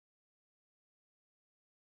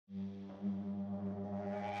Hey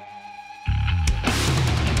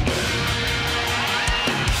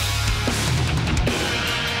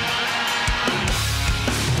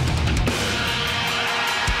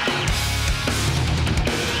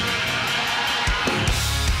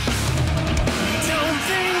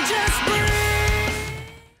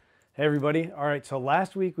everybody. All right, so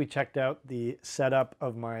last week we checked out the setup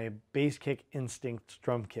of my Bass Kick Instinct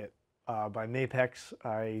drum kit by Mapex.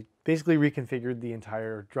 I basically reconfigured the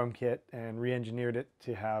entire drum kit and re-engineered it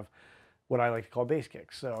to have what I like to call bass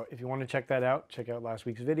kicks. So if you want to check that out, check out last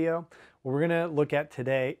week's video. What we're going to look at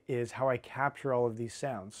today is how I capture all of these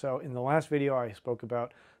sounds. So in the last video I spoke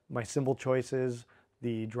about my cymbal choices,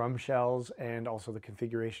 the drum shells, and also the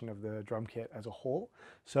configuration of the drum kit as a whole.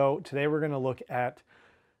 So today we're going to look at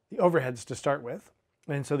the overheads to start with.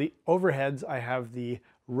 And so the overheads, I have the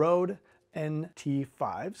Rode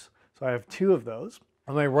NT5s. So I have two of those.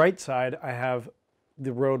 On my right side, I have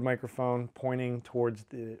the Rode microphone pointing towards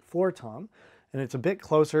the floor tom. And it's a bit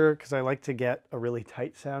closer because I like to get a really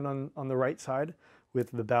tight sound on the right side with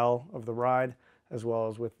the bell of the ride, as well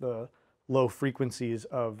as with the low frequencies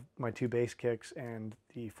of my two bass kicks and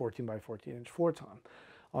the 14 by 14 inch floor tom.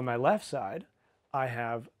 On my left side, I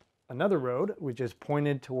have another Rode, which is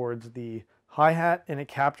pointed towards the hi-hat, and it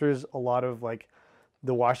captures a lot of like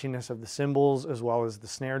the washiness of the cymbals as well as the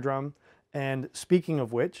snare drum. And speaking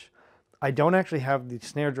of which, I don't actually have the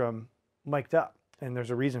snare drum mic'd up, and there's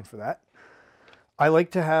a reason for that. I like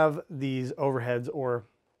to have these overheads, or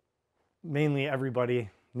mainly everybody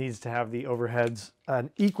needs to have the overheads an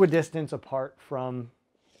equidistance apart from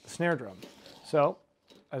the snare drum. So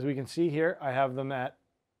as we can see here, I have them at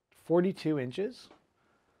 42 inches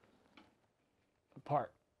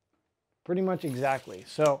apart, pretty much exactly.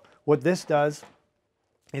 So what this does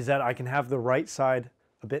is that I can have the right side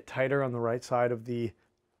a bit tighter on the right side of the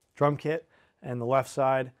drum kit, and the left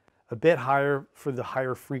side a bit higher for the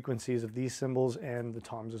higher frequencies of these cymbals and the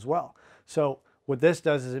toms as well. So what this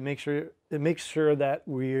does is it makes sure that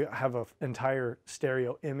we have an entire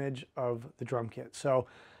stereo image of the drum kit. So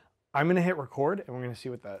I'm going to hit record and we're going to see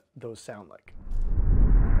what those sound like.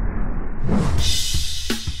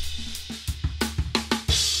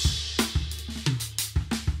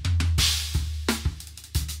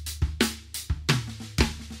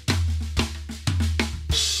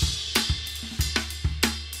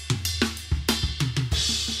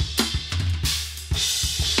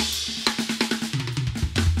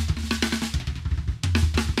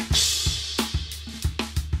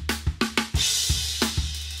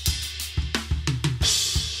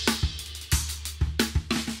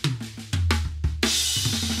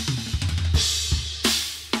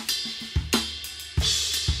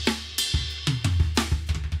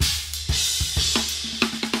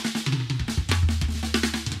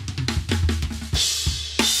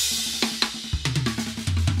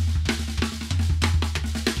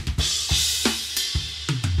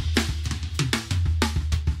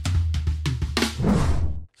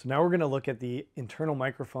 So now we're going to look at the internal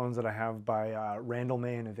microphones that I have by Randall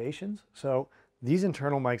May Innovations. So these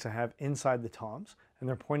internal mics I have inside the toms, and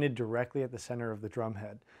they're pointed directly at the center of the drum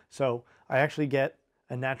head. So I actually get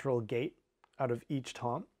a natural gate out of each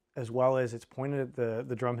tom, as well as it's pointed at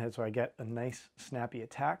the drum head, so I get a nice snappy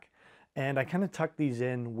attack. And I kind of tuck these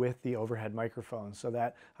in with the overhead microphones so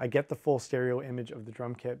that I get the full stereo image of the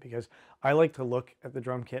drum kit, because I like to look at the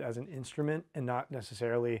drum kit as an instrument and not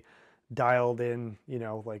necessarily dialed in, you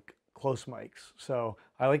know, like close mics. So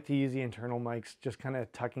I like to use the internal mics, just kind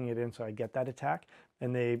of tucking it in so I get that attack.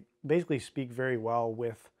 And they basically speak very well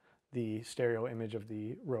with the stereo image of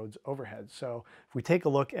the Rode's overhead. So if we take a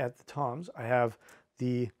look at the toms, I have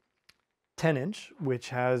the 10 inch, which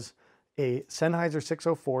has a Sennheiser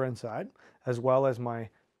 604 inside, as well as my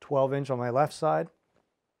 12 inch on my left side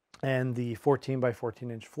and the 14 by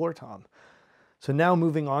 14 inch floor tom. So now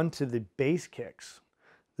moving on to the bass kicks.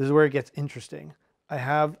 This is where it gets interesting. I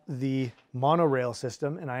have the monorail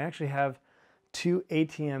system, and I actually have two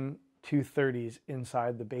ATM 230s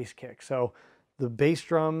inside the bass kick. So the bass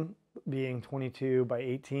drum being 22 by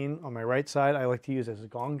 18 on my right side, I like to use as a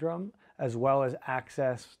gong drum, as well as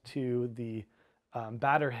access to the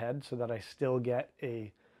batter head so that I still get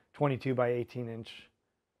a 22 by 18 inch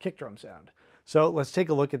kick drum sound. So let's take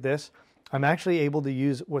a look at this. I'm actually able to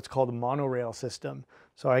use what's called a monorail system.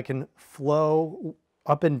 So I can flow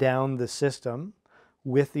up and down the system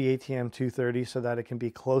with the ATM 230 so that it can be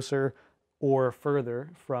closer or further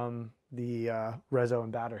from the reso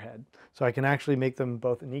and batter head. So I can actually make them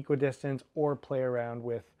both an equidistance or play around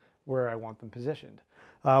with where I want them positioned.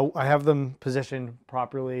 I have them positioned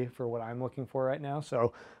properly for what I'm looking for right now,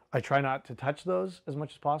 so I try not to touch those as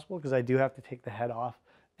much as possible because I do have to take the head off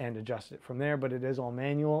and adjust it from there, but it is all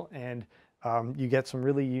manual, and you get some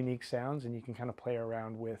really unique sounds, and you can kind of play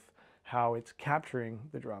around with how it's capturing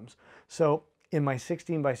the drums. So in my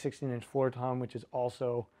 16 by 16 inch floor tom, which is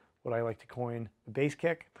also what I like to coin the bass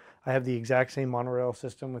kick, I have the exact same monorail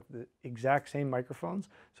system with the exact same microphones.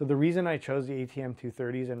 So the reason I chose the ATM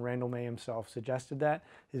 230s, and Randall May himself suggested that,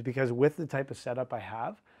 is because with the type of setup I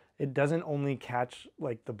have, it doesn't only catch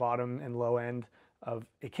like the bottom and low end of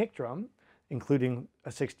a kick drum, including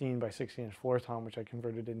a 16 by 16 inch floor tom, which I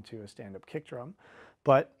converted into a stand-up kick drum,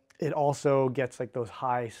 but it also gets like those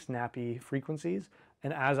high snappy frequencies.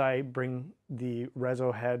 And as I bring the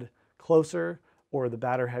reso head closer or the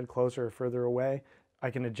batter head closer or further away,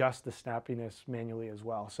 I can adjust the snappiness manually as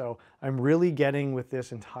well. So I'm really getting, with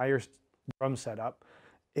this entire drum setup,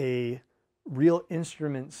 a real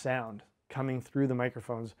instrument sound coming through the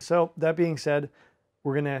microphones. So that being said,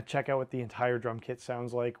 we're gonna check out what the entire drum kit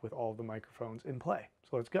sounds like with all of the microphones in play.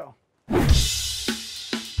 So let's go.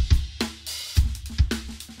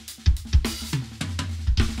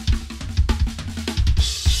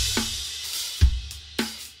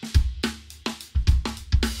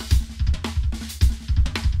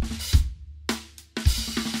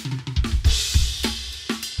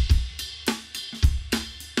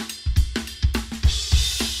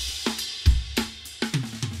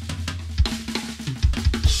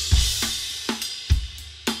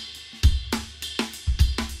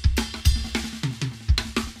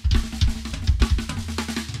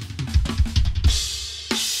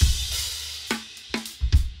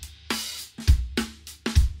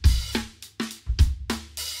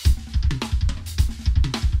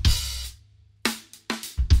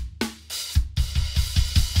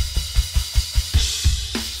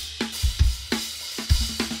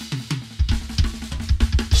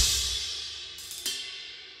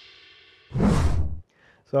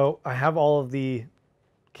 So I have all of the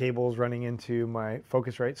cables running into my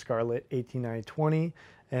Focusrite Scarlett 18920,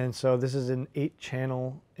 and so this is an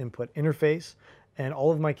 8-channel input interface, and all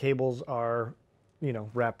of my cables are, you know,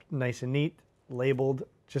 wrapped nice and neat, labeled,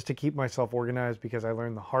 just to keep myself organized, because I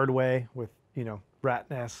learned the hard way with, you know, rat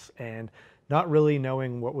nests and not really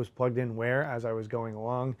knowing what was plugged in where as I was going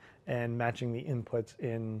along, and matching the inputs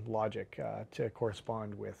in Logic to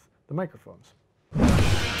correspond with the microphones.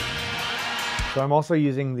 So I'm also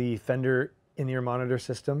using the Fender in-ear monitor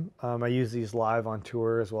system. I use these live on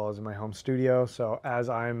tour as well as in my home studio. So as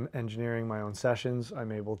I'm engineering my own sessions,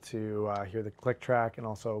 I'm able to hear the click track and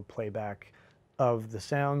also playback of the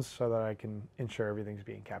sounds so that I can ensure everything's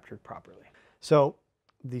being captured properly. So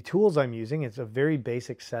the tools I'm using, it's a very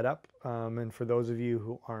basic setup. And for those of you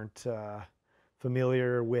who aren't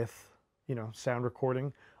familiar with, you know, sound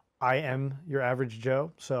recording, I am your average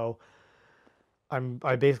Joe. So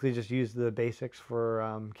I basically just use the basics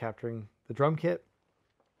for capturing the drum kit,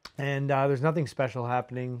 and there's nothing special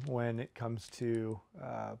happening when it comes to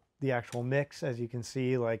the actual mix. As you can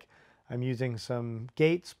see, like, I'm using some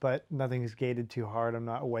gates, but nothing is gated too hard. I'm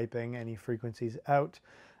not wiping any frequencies out,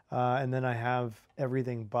 and then I have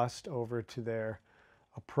everything bussed over to their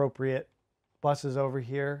appropriate buses over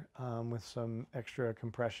here with some extra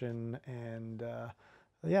compression and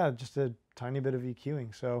yeah, just a tiny bit of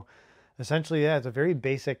EQing. So essentially, yeah, it's a very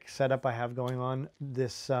basic setup I have going on.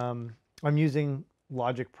 This I'm using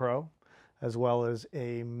Logic Pro as well as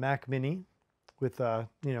a Mac Mini with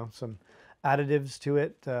you know, some additives to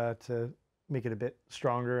it to make it a bit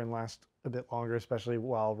stronger and last a bit longer, especially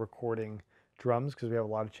while recording drums, because we have a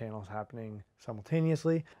lot of channels happening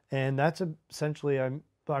simultaneously. And that's essentially,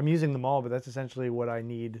 I'm using them all, but that's essentially what I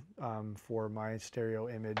need for my stereo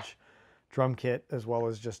image drum kit, as well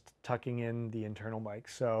as just tucking in the internal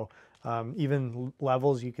mics. So even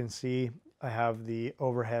levels, you can see I have the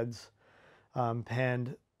overheads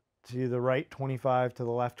panned to the right 25, to the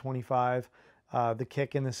left 25, the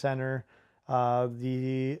kick in the center,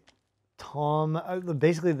 the tom,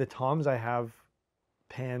 basically the toms I have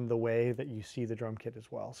panned the way that you see the drum kit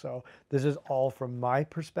as well. So this is all from my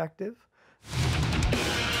perspective.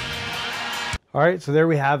 All right, so there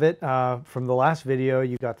we have it. From the last video,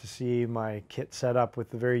 you got to see my kit setup with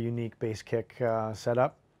the very unique bass kick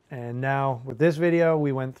setup. And now with this video,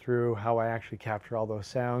 we went through how I actually capture all those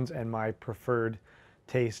sounds and my preferred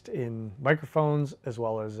taste in microphones, as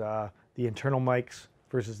well as the internal mics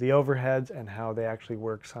versus the overheads, and how they actually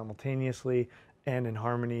work simultaneously and in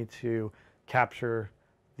harmony to capture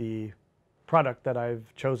the product that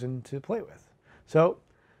I've chosen to play with. So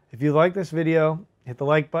if you like this video, hit the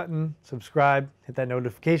like button, subscribe, hit that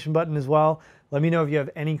notification button as well. Let me know if you have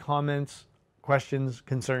any comments, questions,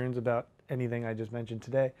 concerns about anything I just mentioned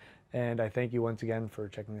today. And I thank you once again for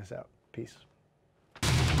checking this out. Peace.